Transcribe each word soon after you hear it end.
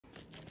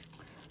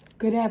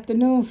Good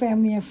afternoon,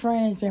 family and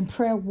friends and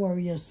prayer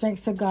warriors,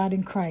 saints of God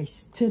in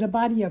Christ, to the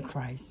body of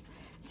Christ,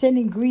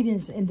 sending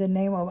greetings in the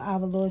name of our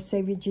Lord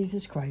Savior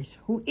Jesus Christ,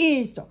 who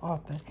is the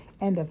author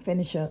and the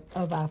finisher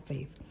of our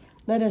faith.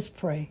 Let us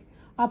pray.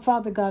 Our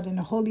Father God, in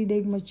the holy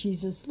name of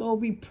Jesus,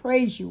 Lord, we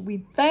praise you.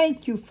 We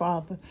thank you,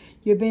 Father.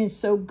 You've been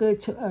so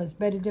good to us,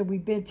 better than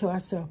we've been to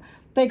ourselves.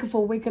 Thank you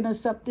for waking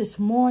us up this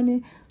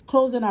morning,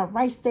 closing our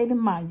right state of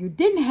mind. You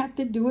didn't have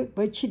to do it,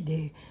 but you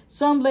did.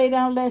 Some lay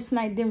down last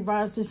night, didn't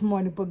rise this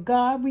morning. But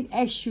God, we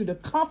ask you to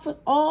comfort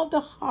all the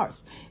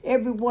hearts,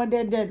 everyone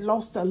that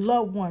lost their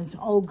loved ones.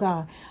 Oh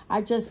God,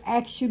 I just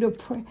ask you to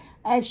pray,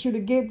 ask you to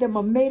give them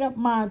a made-up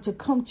mind to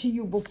come to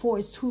you before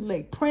it's too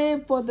late.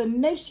 Praying for the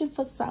nation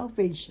for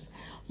salvation.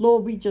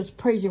 Lord, we just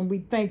praise you and we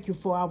thank you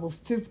for our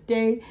fifth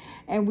day.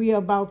 And we are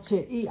about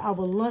to eat our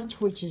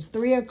lunch, which is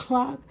 3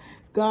 o'clock.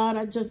 God,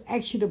 I just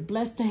ask you to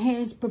bless the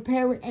hands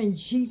preparing. In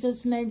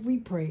Jesus' name we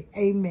pray.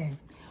 Amen.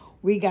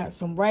 We got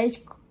some rice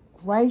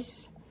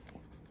cooking.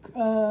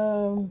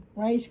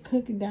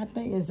 I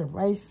think it's a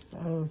rice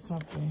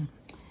something.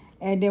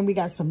 And then we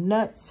got some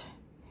nuts.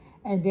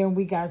 And then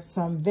we got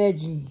some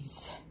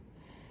veggies.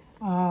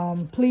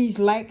 Please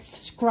like,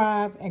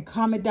 subscribe, and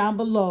comment down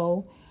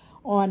below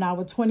on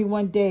our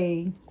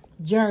 21-day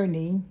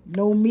journey.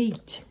 No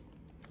meat.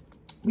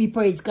 We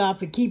praise God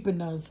for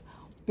keeping us.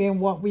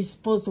 Been what we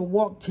supposed to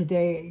walk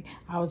today.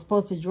 I was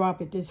supposed to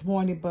drop it this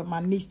morning, but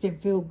my niece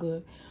didn't feel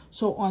good.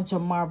 So on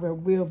tomorrow,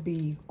 we'll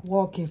be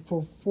walking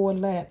for 4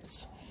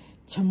 laps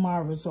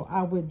tomorrow. So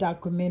I will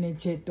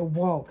document the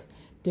walk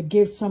to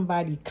give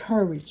somebody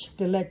courage,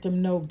 to let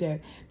them know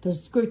that the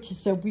scripture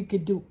said we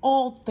could do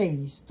all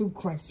things through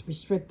Christ who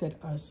strengthened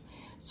us.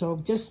 So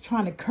just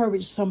trying to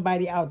encourage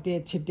somebody out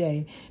there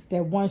today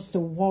that wants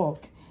to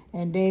walk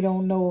and they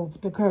don't know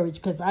the courage,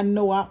 because I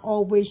know I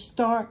always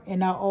start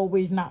and I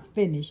always not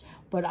finish,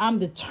 but I'm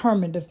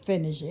determined to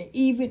finish. And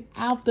even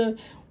after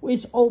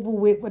it's over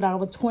with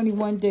our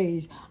 21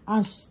 days,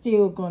 I'm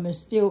still going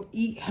to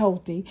eat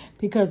healthy,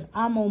 because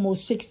I'm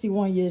almost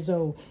 61 years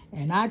old.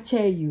 And I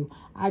tell you,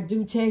 I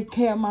do take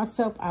care of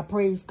myself. I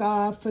praise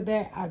God for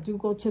that. I do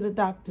go to the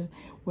doctor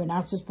when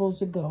I'm supposed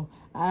to go.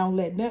 I don't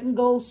let nothing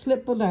go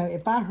slip along.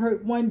 If I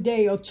hurt 1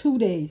 day or 2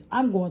 days,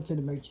 I'm going to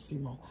the emergency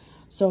room.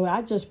 So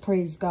I just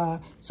praise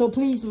God. So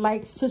please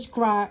like,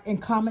 subscribe, and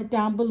comment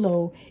down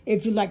below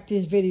if you like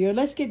this video.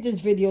 Let's get this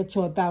video to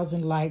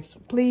 1,000 likes.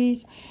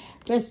 Please,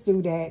 let's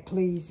do that,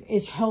 please.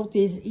 It's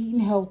healthy. It's eating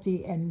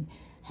healthy and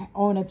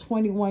on a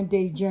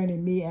 21-day journey,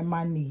 me and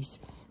my niece.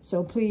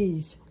 So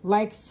please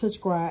like,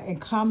 subscribe,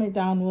 and comment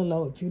down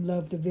below if you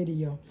love the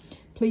video.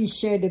 Please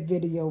share the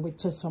video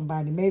to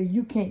somebody. Maybe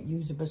you can't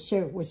use it, but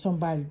share it with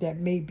somebody that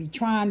may be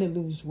trying to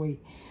lose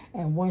weight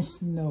and wants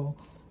to know,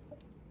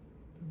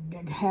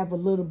 have a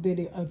little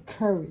bit of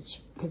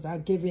courage, because I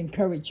give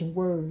encouraging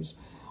words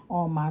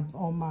on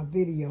my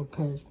video,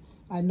 because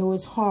I know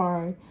it's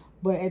hard,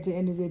 but at the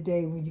end of the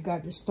day, when you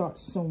got to start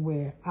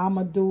somewhere,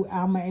 I'ma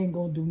ain't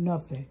gonna do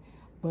nothing,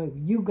 but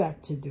you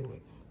got to do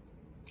it.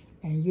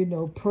 And you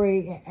know,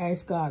 pray and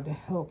ask God to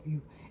help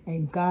you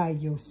and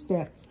guide your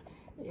steps,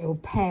 your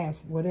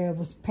path,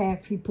 whatever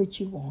path he put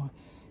you on.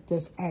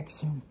 Just ask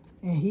him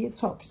and he'll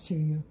talk to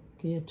you.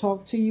 He'll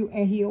talk to you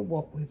and he'll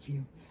walk with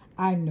you.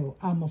 I know,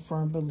 I'm a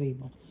firm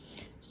believer.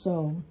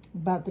 So,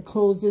 about to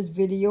close this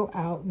video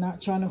out,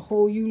 not trying to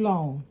hold you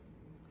long.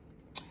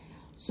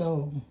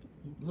 So,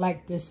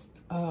 like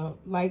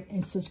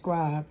and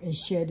subscribe and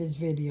share this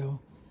video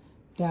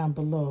down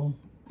below.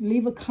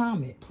 Leave a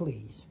comment,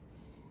 please.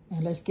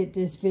 And let's get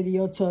this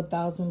video to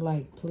 1,000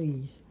 likes,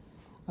 please.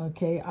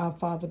 Okay, our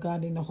Father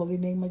God, in the holy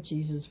name of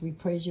Jesus, we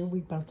praise you. We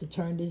about to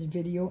turn this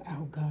video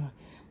out, God.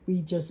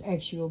 We just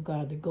ask you, oh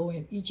God, to go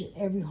in each and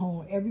every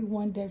home,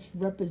 everyone that's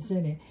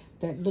represented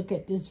that look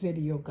at this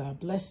video, God.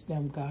 Bless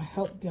them, God.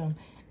 Help them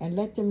and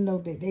let them know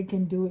that they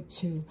can do it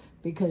too,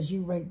 because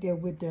you right there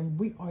with them.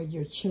 We are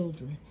your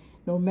children.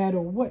 No matter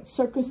what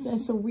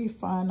circumstance we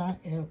find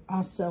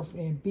ourselves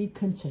in, be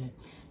content.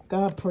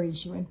 God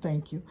praise you and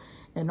thank you.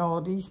 And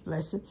all these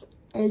blessings.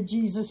 In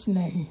Jesus'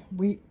 name,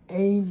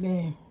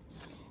 amen.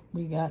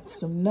 We got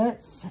some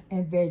nuts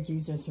and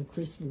veggies and some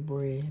crispy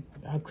bread.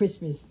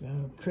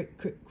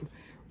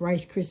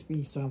 Rice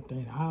crispy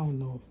something. I don't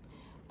know.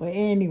 But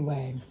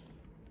anyway,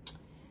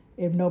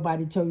 if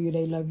nobody told you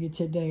they love you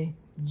today,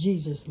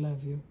 Jesus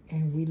love you.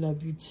 And we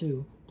love you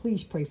too.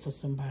 Please pray for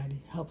somebody.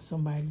 Help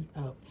somebody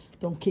up.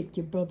 Don't kick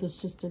your brother or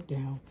sister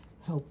down.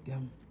 Help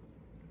them.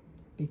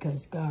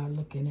 Because God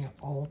looking at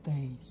all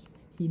things.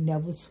 He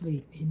never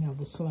sleep. He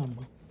never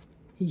slumber.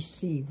 He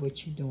see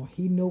what you're doing.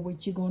 He know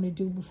what you're going to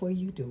do before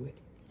you do it.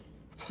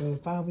 So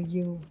if I were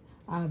you,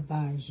 I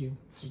advise you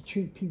to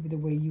treat people the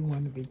way you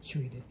want to be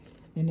treated.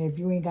 And if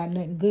you ain't got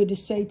nothing good to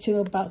say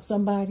about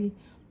somebody,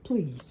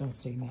 please don't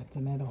say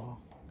nothing at all.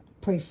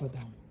 Pray for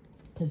them,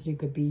 because it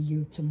could be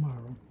you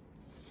tomorrow.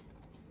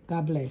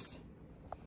 God bless.